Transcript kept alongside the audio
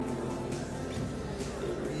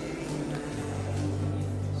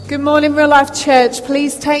Good morning, Real Life Church.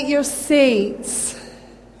 Please take your seats.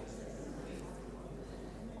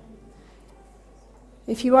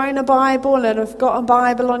 If you own a Bible and have got a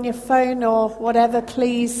Bible on your phone or whatever,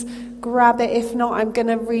 please grab it. If not, I'm going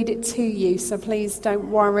to read it to you, so please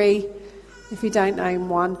don't worry if you don't own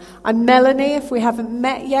one. I'm Melanie, if we haven't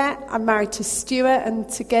met yet. I'm married to Stuart, and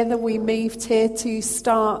together we moved here to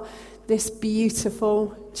start this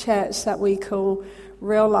beautiful church that we call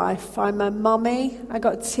Real Life. I'm a mummy. I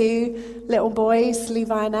got two little boys,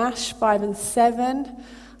 Levi and Ash, 5 and 7.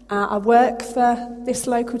 I work for this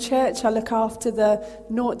local church. I look after the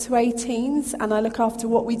 0 to 18s, and I look after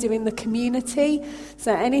what we do in the community.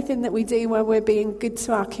 So anything that we do where we're being good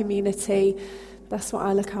to our community, that's what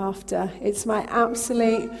I look after. It's my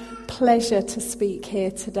absolute pleasure to speak here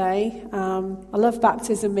today. I love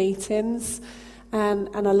baptism meetings. And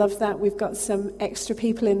I love that we've got some extra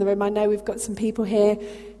people in the room. I know we've got some people here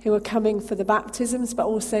who are coming for the baptisms, but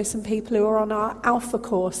also some people who are on our Alpha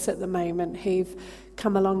course at the moment who've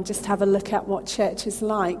come along just to have a look at what church is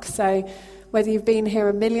like. So whether you've been here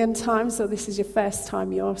a million times or this is your first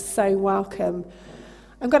time, you're so welcome.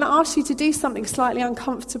 I'm going to ask you to do something slightly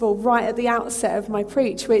uncomfortable right at the outset of my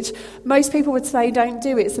preach, which most people would say don't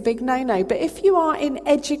do. It's a big no-no. But if you are in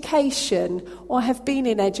education or have been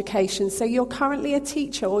in education, so you're currently a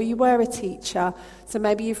teacher or you were a teacher, so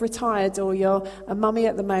maybe you've retired or you're a mummy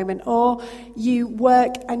at the moment, or you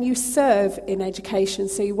work and you serve in education,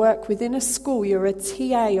 so you work within a school, you're a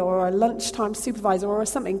TA or a lunchtime supervisor or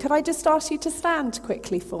something, could I just ask you to stand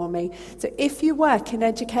quickly for me? So if you work in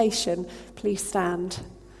education, please stand.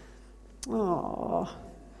 Oh,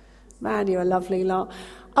 man, you're a lovely lot.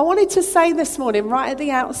 I wanted to say this morning, right at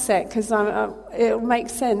the outset, because it'll make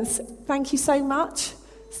sense, thank you so much.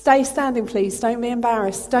 Stay standing, please. Don't be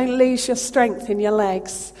embarrassed. Don't lose your strength in your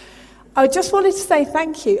legs. I just wanted to say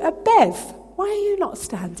thank you. Bev, why are you not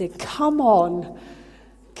standing? Come on.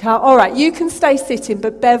 All right, you can stay sitting,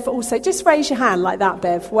 but Bev also, just raise your hand like that,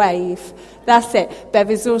 Bev. Wave. That's it. Bev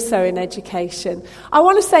is also in education. I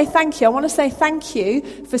want to say thank you. I want to say thank you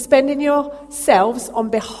for spending yourselves on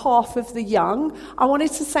behalf of the young. I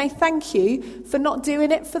wanted to say thank you for not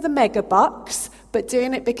doing it for the mega bucks, but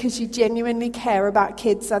doing it because you genuinely care about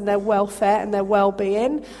kids and their welfare and their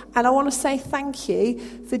well-being. And I want to say thank you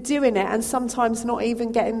for doing it and sometimes not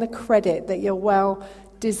even getting the credit that you're well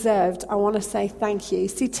deserved. I want to say thank you.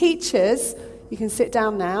 See, teachers, you can sit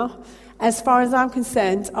down now, as far as I'm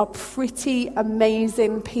concerned, are pretty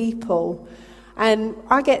amazing people. And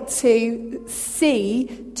I get to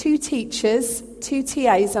see 2 teachers, 2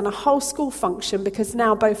 TAs, and a whole school function because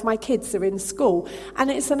now both my kids are in school.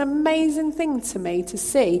 And it's an amazing thing to me to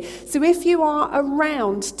see. So if you are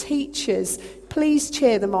around teachers, please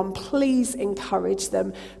cheer them on, please encourage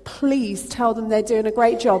them, please tell them they're doing a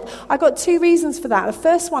great job. I got 2 reasons for that. The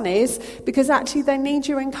first one is because actually they need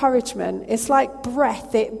your encouragement. It's like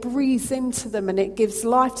breath, it breathes into them and it gives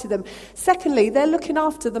life to them. Secondly, they're looking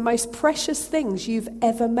after the most precious things you've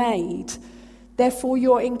ever made. Therefore,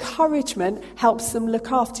 your encouragement helps them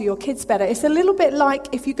look after your kids better. It's a little bit like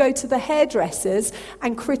if you go to the hairdressers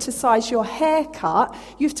and criticise your haircut,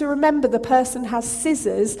 you have to remember the person has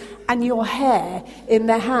scissors and your hair in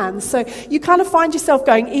their hands. So you kind of find yourself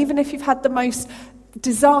going, even if you've had the most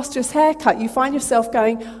disastrous haircut, you find yourself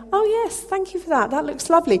going, oh yes, thank you for that, that looks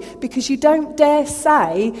lovely, because you don't dare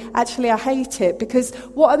say, actually I hate it, because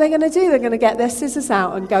what are they going to do? They're going to get their scissors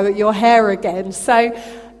out and go at your hair again. So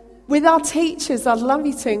with our teachers, I'd love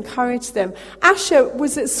you to encourage them. Asher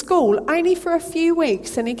was at school only for a few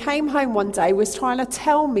weeks, and he came home one day, was trying to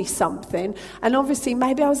tell me something, and obviously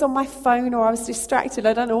maybe I was on my phone or I was distracted,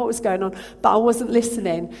 I don't know what was going on, but I wasn't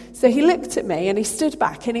listening. So he looked at me and he stood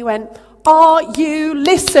back and he went, "Are you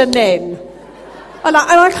listening?" And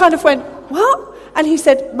I kind of went, "What?" And he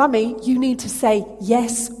said, "Mummy, you need to say,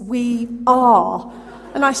 'Yes, we are.'"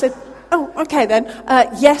 And I said, "Oh, okay then,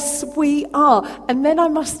 yes, we are." And then I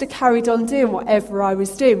must have carried on doing whatever I was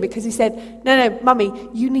doing because he said, no, Mummy,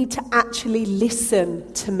 you need to actually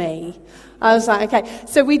listen to me. I was like, okay.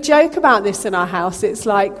 So we joke about this in our house. It's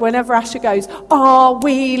like whenever Asher goes, "Are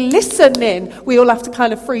we listening?" we all have to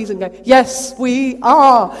kind of freeze and go, "Yes, we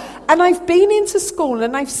are." And I've been into school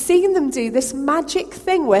and I've seen them do this magic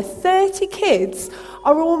thing where 30 kids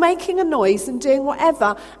are all making a noise and doing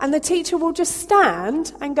whatever, and the teacher will just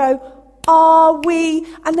stand and go, "Are we?"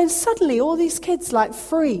 And then suddenly all these kids like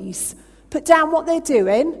freeze, put down what they're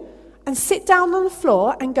doing and sit down on the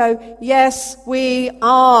floor and go, "Yes, we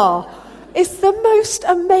are." It's the most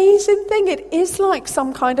amazing thing. It is like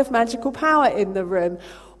some kind of magical power in the room.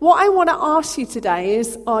 What I want to ask you today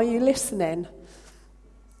is, are you listening?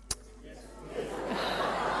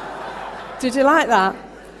 Did you like that?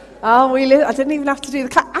 I didn't even have to do the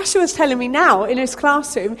clap. Asher was telling me now in his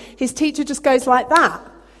classroom, his teacher just goes like that.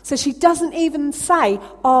 So she doesn't even say,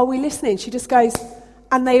 are we listening? She just goes,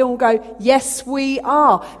 and they all go, yes, we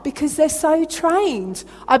are, because they're so trained.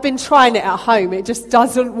 I've been trying it at home. It just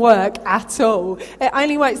doesn't work at all. It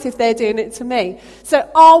only works if they're doing it to me. So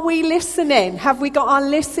are we listening? Have we got our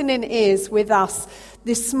listening ears with us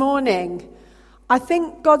this morning? I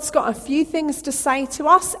think God's got a few things to say to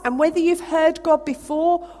us, and whether you've heard God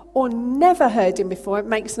before or never heard him before, it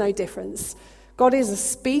makes no difference. God is a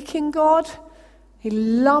speaking God. He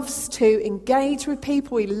loves to engage with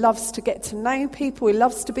people. He loves to get to know people. He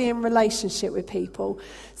loves to be in relationship with people.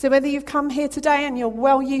 So whether you've come here today and you're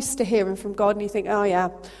well used to hearing from God and you think, oh yeah,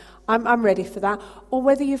 I'm ready for that, or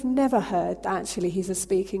whether you've never heard that actually he's a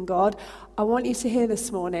speaking God, I want you to hear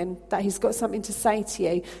this morning that he's got something to say to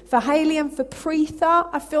you. For Hayley and for Preetha,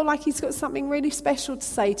 I feel like he's got something really special to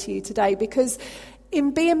say to you today, because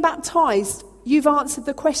in being baptised, you've answered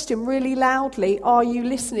the question really loudly, are you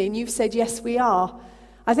listening? You've said, yes, we are.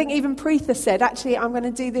 I think even Preetha said, actually, I'm going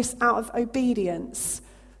to do this out of obedience.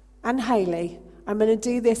 And Hayley, I'm going to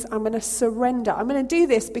do this, I'm going to surrender. I'm going to do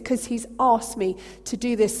this because he's asked me to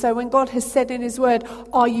do this. So when God has said in his word,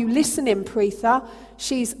 are you listening, Preetha?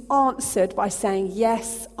 She's answered by saying,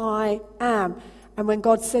 yes, I am. And when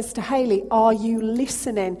God says to Hayley, are you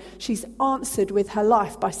listening? She's answered with her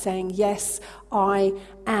life by saying, yes, I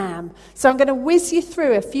am. So I'm going to whiz you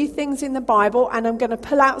through a few things in the Bible, and I'm going to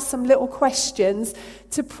pull out some little questions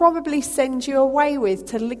to probably send you away with,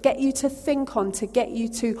 to get you to think on, to get you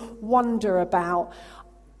to wonder about.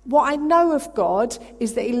 What I know of God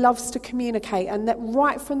is that he loves to communicate, and that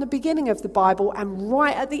right from the beginning of the Bible and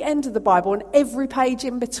right at the end of the Bible and every page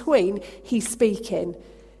in between, he's speaking.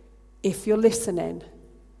 If you're listening.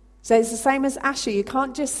 So it's the same as Asher. You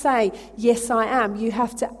can't just say, yes, I am. You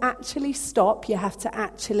have to actually stop. You have to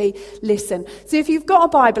actually listen. So if you've got a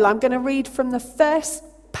Bible, I'm going to read from the first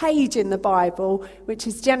page in the Bible, which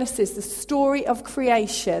is Genesis, the story of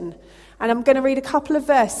creation. And I'm going to read a couple of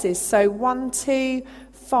verses. So 1, 2,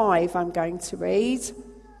 5 I'm going to read.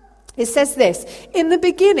 It says this, in the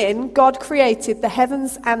beginning, God created the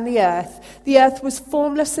heavens and the earth. The earth was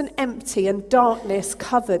formless and empty, and darkness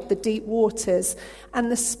covered the deep waters. And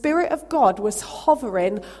the Spirit of God was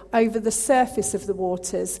hovering over the surface of the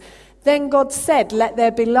waters. Then God said, let there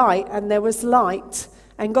be light, and there was light.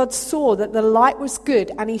 And God saw that the light was good,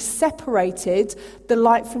 and he separated the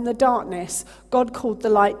light from the darkness. God called the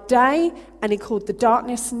light day, and he called the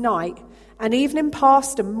darkness night. And evening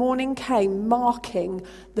passed and morning came, marking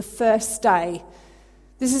the first day.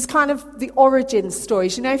 This is kind of the origin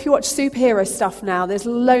stories. You know, if you watch superhero stuff now, there's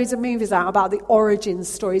loads of movies out about the origin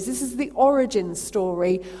stories. This is the origin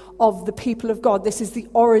story of the people of God. This is the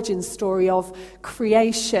origin story of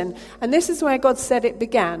creation. And this is where God said it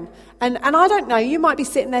began. And I don't know, you might be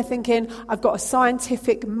sitting there thinking, I've got a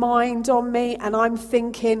scientific mind on me, and I'm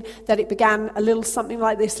thinking that it began a little something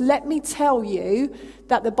like this. Let me tell you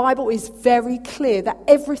that the Bible is very clear that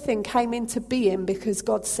everything came into being because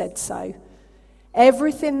God said so.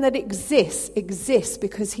 Everything that exists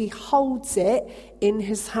because he holds it in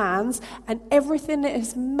his hands, and everything that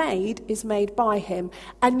is made by him.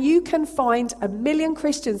 And you can find a million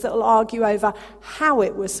Christians that will argue over how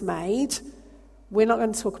it was made. We're not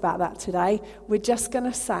going to talk about that today. We're just going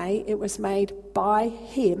to say it was made by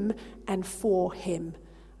him and for him.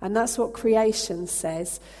 And that's what creation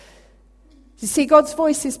says. You see, God's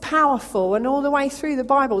voice is powerful, and all the way through the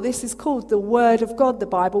Bible, this is called the Word of God, the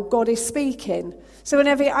Bible. God is speaking. So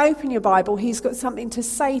whenever you open your Bible, he's got something to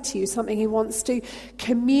say to you, something he wants to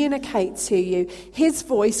communicate to you. His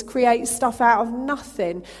voice creates stuff out of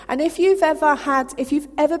nothing. And if you've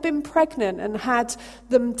ever been pregnant and had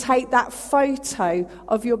them take that photo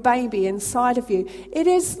of your baby inside of you, it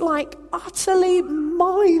is like utterly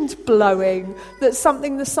mind-blowing that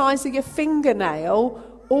something the size of your fingernail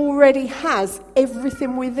already has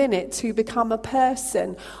everything within it to become a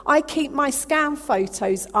person. I keep my scan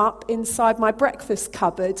photos up inside my breakfast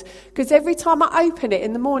cupboard because every time I open it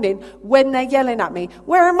in the morning, when they're yelling at me,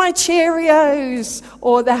 where are my Cheerios?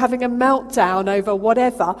 Or they're having a meltdown over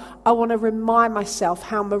whatever, I want to remind myself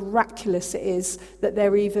how miraculous it is that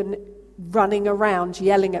they're even running around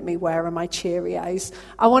yelling at me, where are my Cheerios?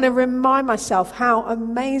 I want to remind myself how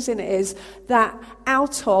amazing it is that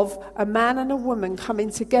out of a man and a woman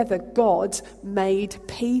coming together, God made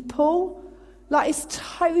people. Like, it's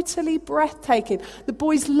totally breathtaking. The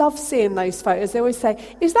boys love seeing those photos. They always say,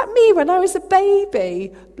 is that me when I was a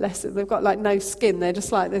baby? Bless them, they've got like no skin. They're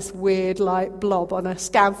just like this weird like blob on a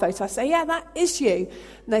scan photo. I say, yeah, that is you.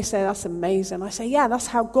 And they say, that's amazing. I say, yeah, that's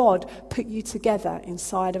how God put you together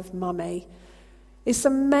inside of mummy. It's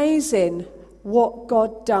amazing what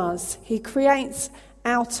God does. He creates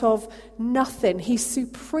out of nothing. He's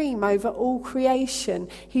supreme over all creation.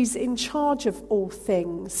 He's in charge of all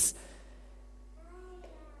things.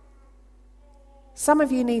 Some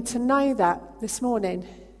of you need to know that this morning.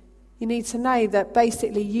 You need to know that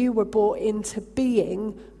basically you were brought into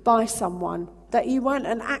being by someone, that you weren't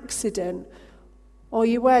an accident, or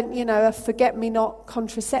you weren't, a forget-me-not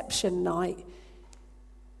contraception night.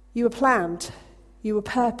 You were planned, you were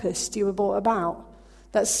purposed, you were brought about.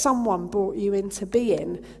 That someone brought you into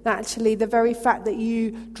being. That actually the very fact that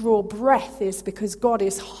you draw breath is because God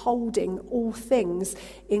is holding all things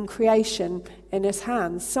in creation in his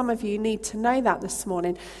hands. Some of you need to know that this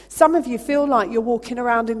morning. Some of you feel like you're walking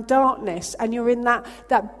around in darkness and you're in that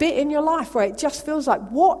bit in your life where it just feels like,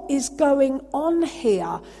 what is going on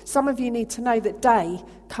here? Some of you need to know that day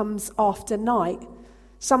comes after night.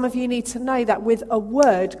 Some of you need to know that with a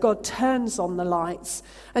word, God turns on the lights.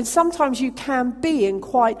 And sometimes you can be in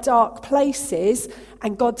quite dark places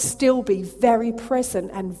and God still be very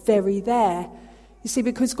present and very there. You see,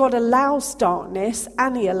 because God allows darkness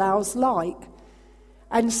and he allows light.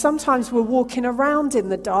 And sometimes we're walking around in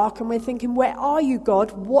the dark and we're thinking, where are you,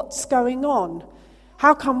 God? What's going on?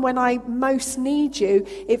 How come when I most need you,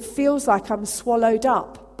 it feels like I'm swallowed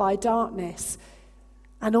up by darkness?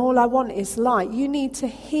 And all I want is light. You need to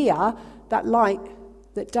hear that light,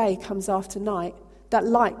 that day comes after night. That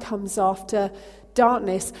light comes after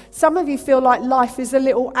darkness. Some of you feel like life is a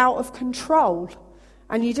little out of control.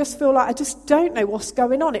 And you just feel like, I just don't know what's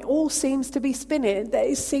going on. It all seems to be spinning.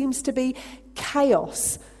 It seems to be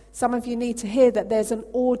chaos. Some of you need to hear that there's an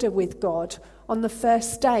order with God. On the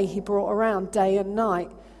first day, he brought around day and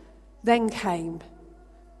night. Then came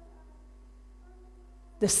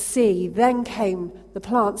the sea, then came the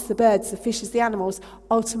plants, the birds, the fishes, the animals,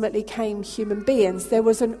 ultimately came human beings. There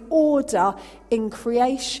was an order in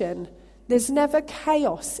creation. There's never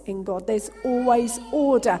chaos in God. There's always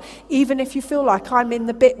order. Even if you feel like I'm in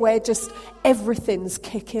the bit where just everything's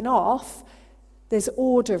kicking off, there's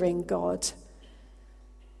order in God.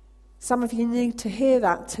 Some of you need to hear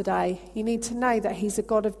that today. You need to know that he's a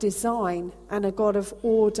God of design and a God of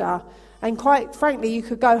order. And quite frankly, you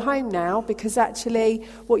could go home now, because actually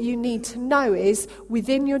what you need to know is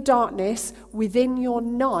within your darkness, within your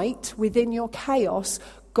night, within your chaos,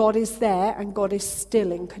 God is there and God is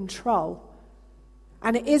still in control.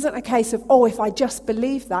 And it isn't a case of, if I just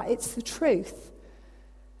believe that. It's the truth.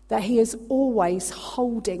 That he is always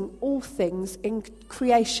holding all things in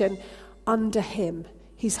creation under him.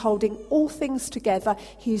 He's holding all things together.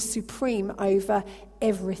 He is supreme over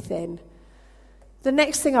everything. The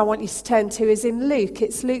next thing I want you to turn to is in Luke.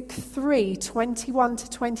 It's Luke 3, 21 to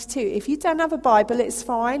 22. If you don't have a Bible, it's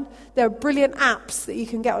fine. There are brilliant apps that you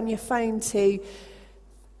can get on your phone to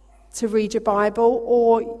read your Bible,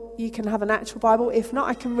 or you can have an actual Bible. If not,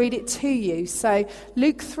 I can read it to you. So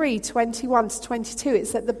Luke 3, 21 to 22,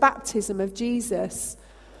 it's at the baptism of Jesus.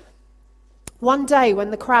 One day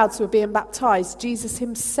when the crowds were being baptized, Jesus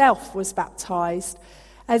himself was baptized.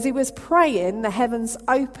 As he was praying, the heavens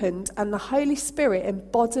opened and the Holy Spirit in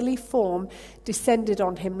bodily form descended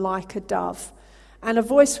on him like a dove. And a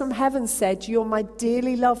voice from heaven said, "You're my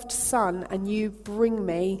dearly loved Son, and you bring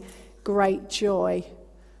me great joy."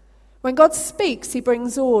 When God speaks, he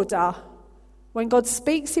brings order. When God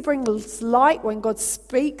speaks, he brings light. When God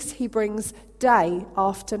speaks, he brings day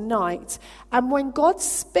after night. And when God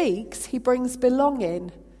speaks, he brings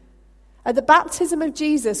belonging. At the baptism of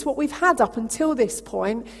Jesus, what we've had up until this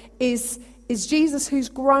point is Jesus who's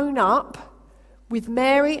grown up with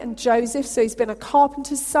Mary and Joseph. So he's been a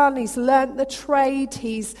carpenter's son. He's learnt the trade.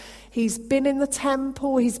 He's been in the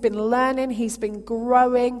temple. He's been learning. He's been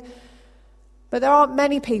growing. But there aren't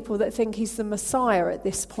many people that think he's the Messiah at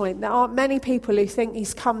this point. There aren't many people who think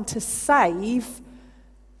he's come to save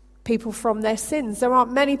people from their sins. There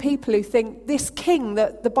aren't many people who think this king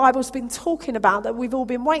that the Bible's been talking about, that we've all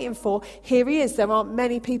been waiting for, here he is. There aren't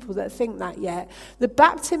many people that think that yet. The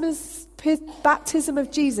baptism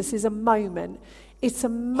of Jesus is a moment. It's a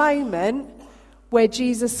moment where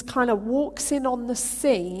Jesus kind of walks in on the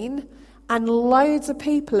scene and loads of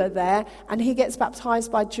people are there, and he gets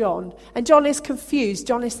baptized by John. And John is confused.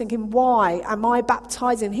 John is thinking, why am I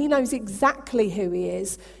baptizing? He knows exactly who he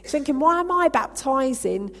is. He's thinking, why am I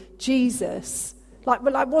baptizing Jesus? Like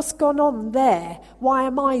what's gone on there? Why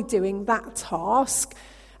am I doing that task?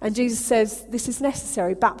 And Jesus says, this is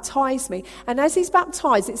necessary, baptize me. And as he's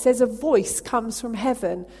baptized, it says a voice comes from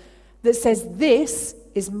heaven that says, this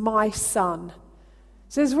is my Son.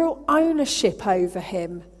 So there's real ownership over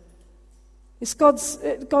him. It's God's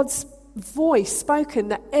voice spoken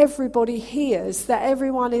that everybody hears, that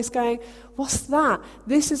everyone is going, what's that?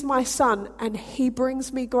 This is my son, and he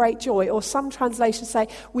brings me great joy. Or some translations say,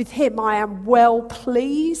 with him I am well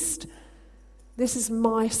pleased. This is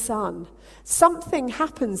my son. Something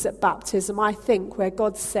happens at baptism, I think, where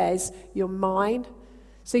God says, you're mine.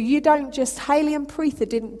 So you don't just, Hayley and Preetha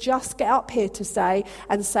didn't just get up here to say,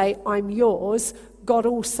 I'm yours. God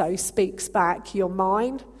also speaks back, you're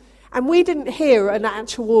mine. And we didn't hear an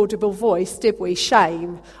actual audible voice, did we?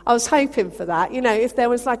 Shame. I was hoping for that. If there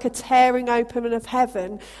was like a tearing open of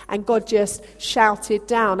heaven and God just shouted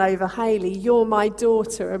down over Hayley, you're my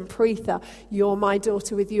daughter, and Preetha, you're my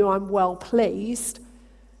daughter, with you I'm well pleased.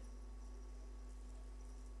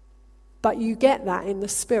 But you get that in the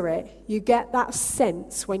Spirit. You get that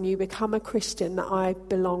sense when you become a Christian that I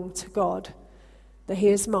belong to God, that he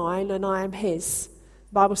is mine and I am his.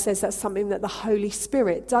 The Bible says that's something that the Holy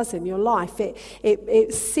Spirit does in your life.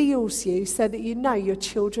 It seals you so that you know you're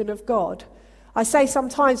children of God. I say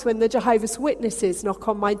sometimes when the Jehovah's Witnesses knock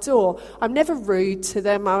on my door, I'm never rude to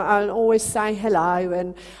them. I always say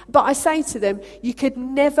hello. But I say to them, you could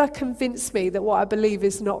never convince me that what I believe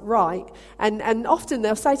is not right. And often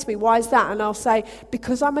they'll say to me, why is that? And I'll say,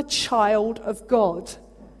 because I'm a child of God.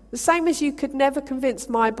 The same as you could never convince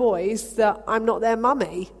my boys that I'm not their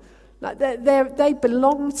mummy. Like they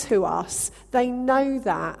belong to us. They know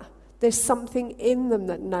that. There's something in them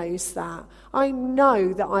that knows that. I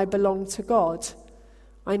know that I belong to God.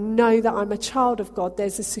 I know that I'm a child of God.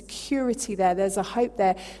 There's a security there. There's a hope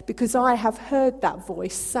there. Because I have heard that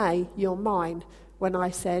voice say, you're mine, when I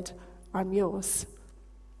said, I'm yours.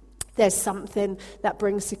 There's something that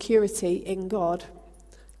brings security in God.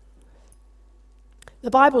 The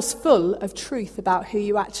Bible's full of truth about who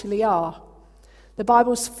you actually are. The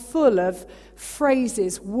Bible's full of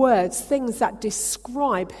phrases, words, things that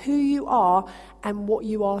describe who you are and what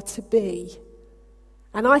you are to be.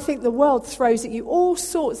 And I think the world throws at you all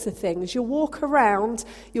sorts of things. You'll walk around,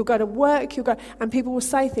 you'll go to work, and people will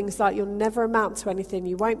say things like, you'll never amount to anything,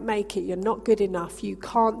 you won't make it, you're not good enough, you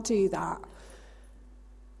can't do that.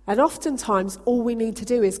 And oftentimes, all we need to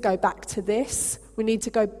do is go back to this. We need to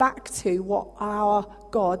go back to what our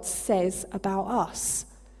God says about us.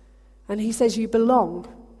 And he says, you belong,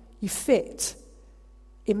 you fit.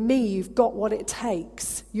 In me, you've got what it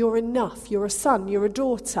takes. You're enough. You're a son, you're a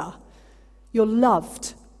daughter. You're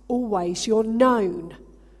loved, always. You're known.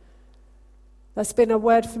 That's been a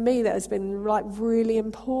word for me that has been really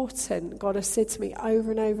important. God has said to me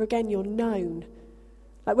over and over again, you're known.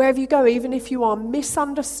 Like wherever you go, even if you are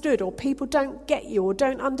misunderstood or people don't get you or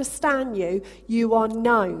don't understand you, you are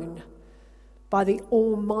known by the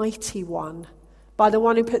Almighty One. By the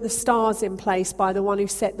one who put the stars in place, by the one who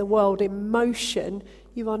set the world in motion,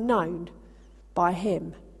 you are known by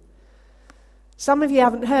him. Some of you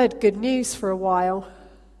haven't heard good news for a while.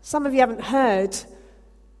 Some of you haven't heard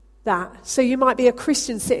that. So you might be a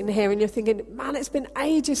Christian sitting here and you're thinking, man, it's been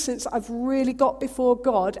ages since I've really got before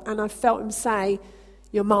God and I've felt him say,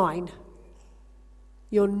 you're mine.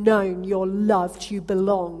 You're known, you're loved, you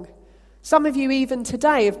belong. Some of you even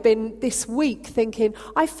today have been this week thinking,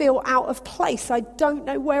 I feel out of place. I don't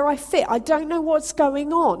know where I fit. I don't know what's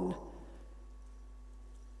going on.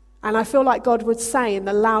 And I feel like God would say in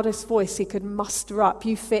the loudest voice he could muster up,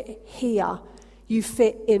 you fit here. You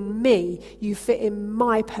fit in me. You fit in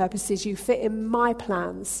my purposes. You fit in my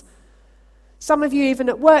plans. Some of you even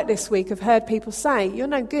at work this week have heard people say, you're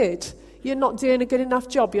no good. You're not doing a good enough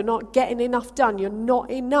job. You're not getting enough done. You're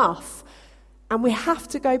not enough. And we have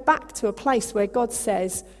to go back to a place where God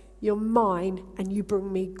says, you're mine and you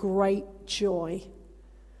bring me great joy.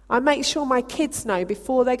 I make sure my kids know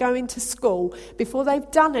before they go into school, before they've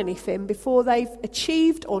done anything, before they've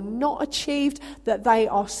achieved or not achieved, that they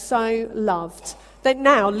are so loved. That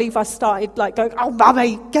now Levi started going, oh,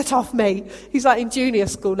 mummy, get off me. He's in junior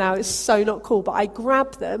school now. It's so not cool. But I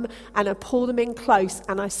grab them and I pull them in close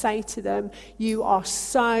and I say to them, you are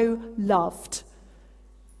so loved.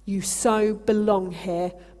 You so belong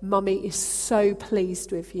here. Mummy is so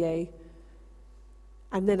pleased with you.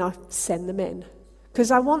 And then I send them in. Because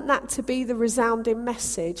I want that to be the resounding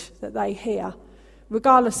message that they hear.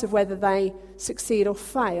 Regardless of whether they succeed or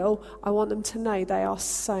fail, I want them to know they are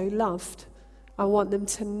so loved. I want them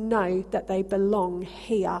to know that they belong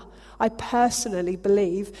here. I personally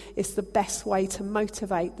believe it's the best way to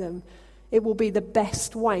motivate them. It will be the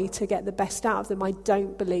best way to get the best out of them. I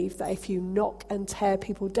don't believe that if you knock and tear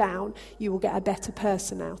people down, you will get a better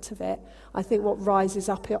person out of it. I think what rises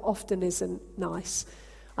up here often isn't nice.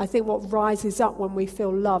 I think what rises up when we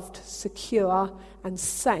feel loved, secure, and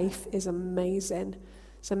safe is amazing.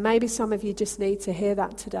 So maybe some of you just need to hear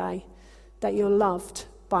that today, that you're loved,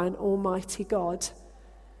 by an almighty God.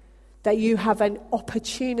 That you have an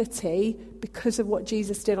opportunity, because of what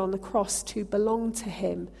Jesus did on the cross, to belong to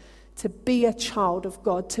him, to be a child of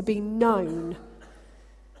God, to be known,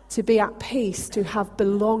 to be at peace, to have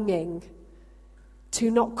belonging, to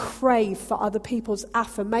not crave for other people's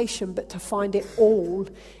affirmation, but to find it all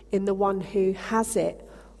in the one who has it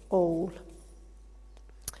all.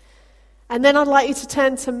 And then I'd like you to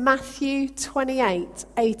turn to Matthew 28,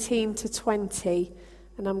 18 to 20.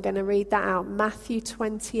 And I'm going to read that out. Matthew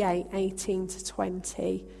 28, 18 to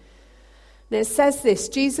 20. And it says this: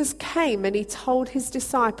 Jesus came and he told his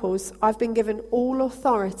disciples, I've been given all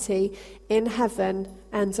authority in heaven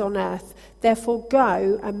and on earth. Therefore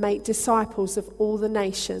go and make disciples of all the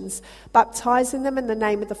nations, baptizing them in the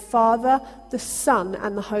name of the Father, the Son,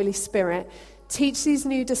 and the Holy Spirit. Teach these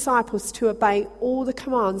new disciples to obey all the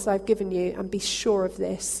commands I've given you, and be sure of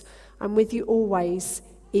this: I'm with you always,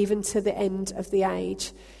 even to the end of the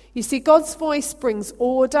age. You see, God's voice brings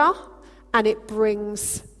order, and it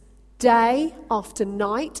brings day after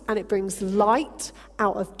night, and it brings light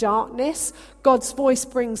out of darkness. God's voice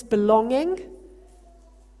brings belonging.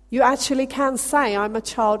 You actually can say, I'm a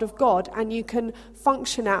child of God, and you can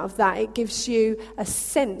function out of that. It gives you a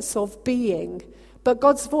sense of being. But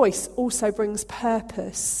God's voice also brings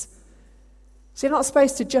purpose. So you're not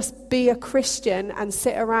supposed to just be a Christian and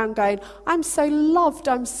sit around going, I'm so loved,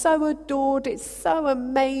 I'm so adored, it's so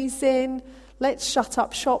amazing, let's shut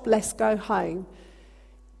up shop, let's go home.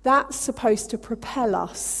 That's supposed to propel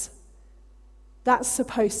us. That's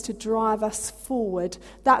supposed to drive us forward.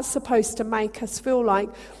 That's supposed to make us feel like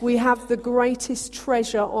we have the greatest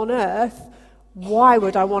treasure on earth. Why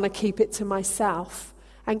would I want to keep it to myself?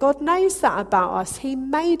 And God knows that about us. He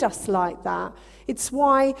made us like that. It's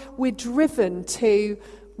why we're driven to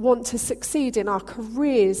want to succeed in our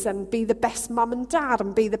careers and be the best mum and dad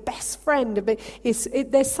and be the best friend.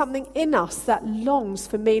 There's something in us that longs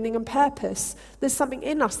for meaning and purpose. There's something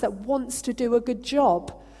in us that wants to do a good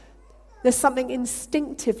job. There's something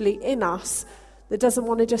instinctively in us that doesn't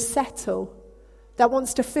want to just settle, that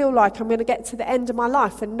wants to feel like I'm going to get to the end of my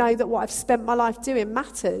life and know that what I've spent my life doing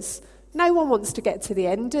matters. No one wants to get to the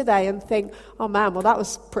end, do they, and think, oh man, well that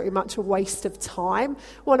was pretty much a waste of time.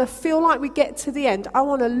 I want to feel like we get to the end. I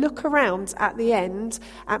want to look around at the end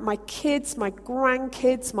at my kids, my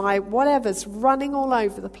grandkids, my whatever's running all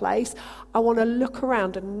over the place. I want to look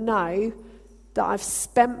around and know that I've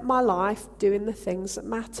spent my life doing the things that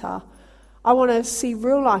matter. I want to see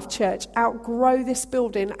Real Life Church outgrow this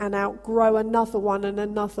building and outgrow another one and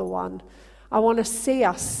another one. I want to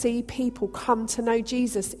see people come to know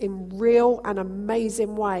Jesus in real and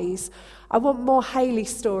amazing ways. I want more Hayley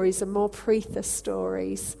stories and more Preetha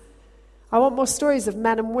stories. I want more stories of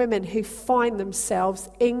men and women who find themselves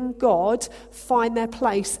in God, find their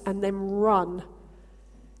place, and then run.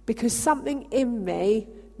 Because something in me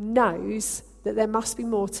knows that there must be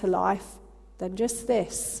more to life than just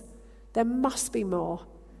this. There must be more.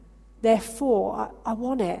 Therefore, I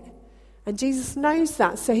want it. And Jesus knows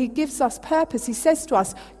that, so he gives us purpose. He says to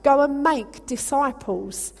us, go and make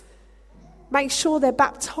disciples. Make sure they're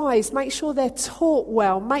baptized. Make sure they're taught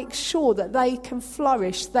well. Make sure that they can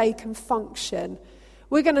flourish, they can function.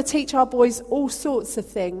 We're going to teach our boys all sorts of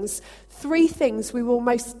things. 3 things we will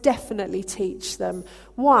most definitely teach them.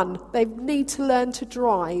 1, they need to learn to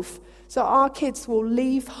drive. So our kids will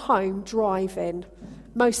leave home driving,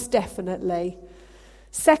 most definitely.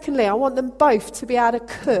 Secondly, I want them both to be able to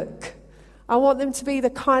cook. I want them to be the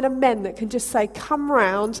kind of men that can just say, come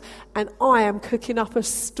round and I am cooking up a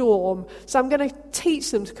storm. So I'm going to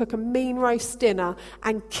teach them to cook a mean roast dinner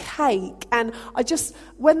and cake. And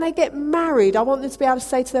when they get married, I want them to be able to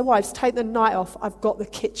say to their wives, take the night off, I've got the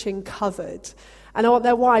kitchen covered. And I want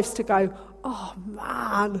their wives to go, oh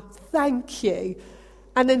man, thank you.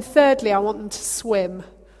 And then thirdly, I want them to swim.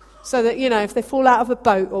 So that, if they fall out of a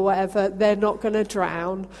boat or whatever, they're not going to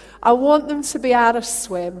drown. I want them to be able to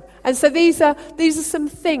swim. And so these are some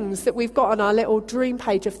things that we've got on our little dream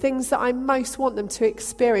page of things that I most want them to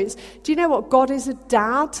experience. Do you know what? God is a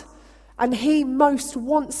dad, and he most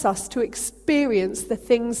wants us to experience the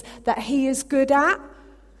things that he is good at.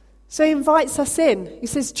 So he invites us in. He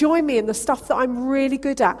says, join me in the stuff that I'm really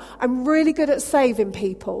good at. I'm really good at saving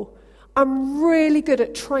people. I'm really good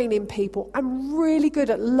at training people. I'm really good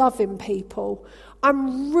at loving people.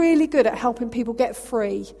 I'm really good at helping people get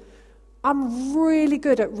free. I'm really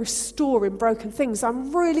good at restoring broken things.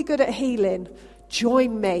 I'm really good at healing.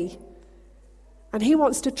 Join me. And he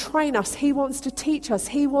wants to train us. He wants to teach us.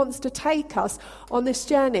 He wants to take us on this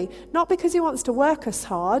journey. Not because he wants to work us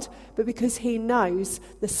hard, but because he knows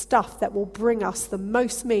the stuff that will bring us the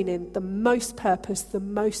most meaning, the most purpose, the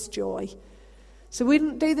most joy. So we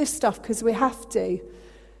didn't do this stuff because we have to.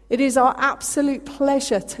 It is our absolute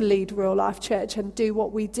pleasure to lead Real Life Church and do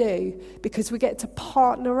what we do because we get to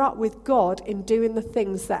partner up with God in doing the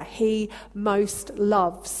things that he most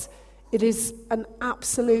loves. It is an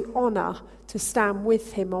absolute honour to stand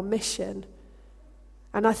with him on mission.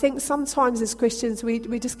 And I think sometimes as Christians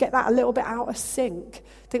we just get that a little bit out of sync.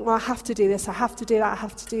 Think, well, I have to do this, I have to do that, I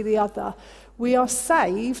have to do the other. We are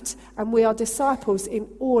saved and we are disciples in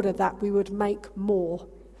order that we would make more.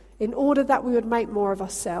 In order that we would make more of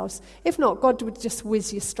ourselves. If not, God would just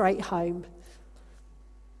whiz you straight home.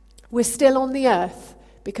 We're still on the earth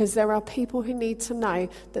because there are people who need to know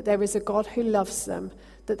that there is a God who loves them,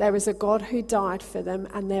 that there is a God who died for them,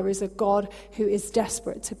 and there is a God who is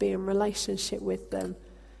desperate to be in relationship with them.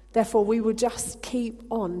 Therefore, we will just keep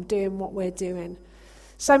on doing what we're doing.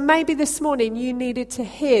 So maybe this morning you needed to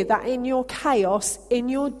hear that in your chaos, in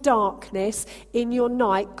your darkness, in your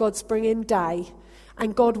night, God's bringing day.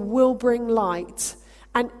 And God will bring light.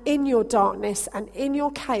 And in your darkness and in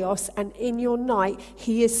your chaos and in your night,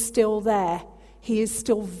 he is still there. He is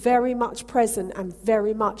still very much present and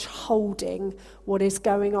very much holding what is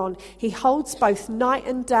going on. He holds both night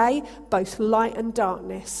and day, both light and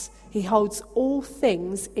darkness. He holds all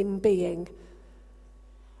things in being.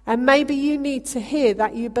 And maybe you need to hear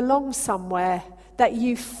that you belong somewhere, that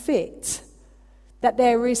you fit, that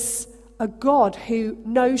there is a God who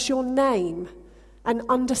knows your name and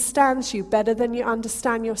understands you better than you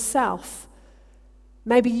understand yourself.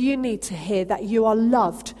 Maybe you need to hear that you are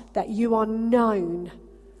loved, that you are known,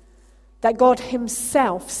 that God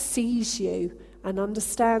himself sees you and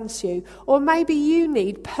understands you. Or maybe you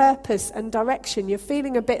need purpose and direction. You're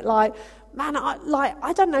feeling a bit like, man,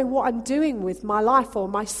 I don't know what I'm doing with my life or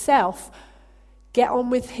myself. Get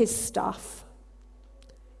on with his stuff.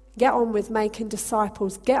 Get on with making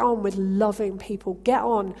disciples. Get on with loving people. Get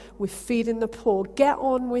on with feeding the poor. Get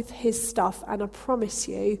on with his stuff. And I promise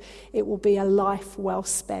you, it will be a life well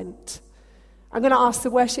spent. I'm going to ask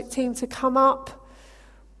the worship team to come up.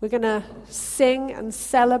 We're going to sing and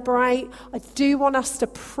celebrate. I do want us to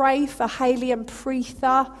pray for Hayley and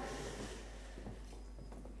Preetha.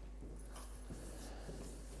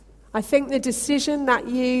 I think the decision that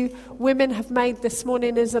you women have made this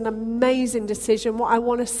morning is an amazing decision. What I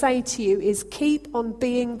want to say to you is keep on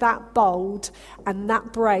being that bold and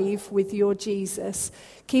that brave with your Jesus.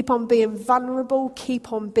 Keep on being vulnerable.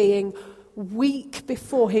 Keep on being weak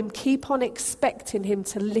before him. Keep on expecting him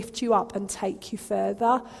to lift you up and take you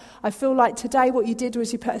further. I feel like today what you did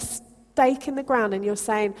was you put a stake in the ground and you're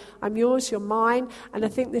saying, I'm yours, you're mine. And I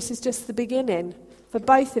think this is just the beginning. For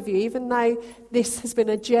both of you, even though this has been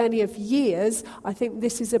a journey of years, I think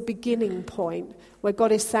this is a beginning point where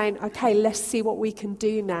God is saying, okay, let's see what we can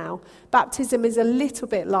do now. Baptism is a little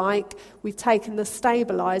bit like we've taken the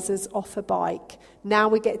stabilizers off a bike. Now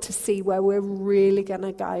we get to see where we're really going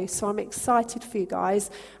to go. So I'm excited for you guys,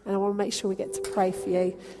 and I want to make sure we get to pray for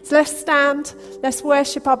you. So let's stand. Let's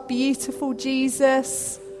worship our beautiful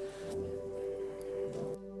Jesus.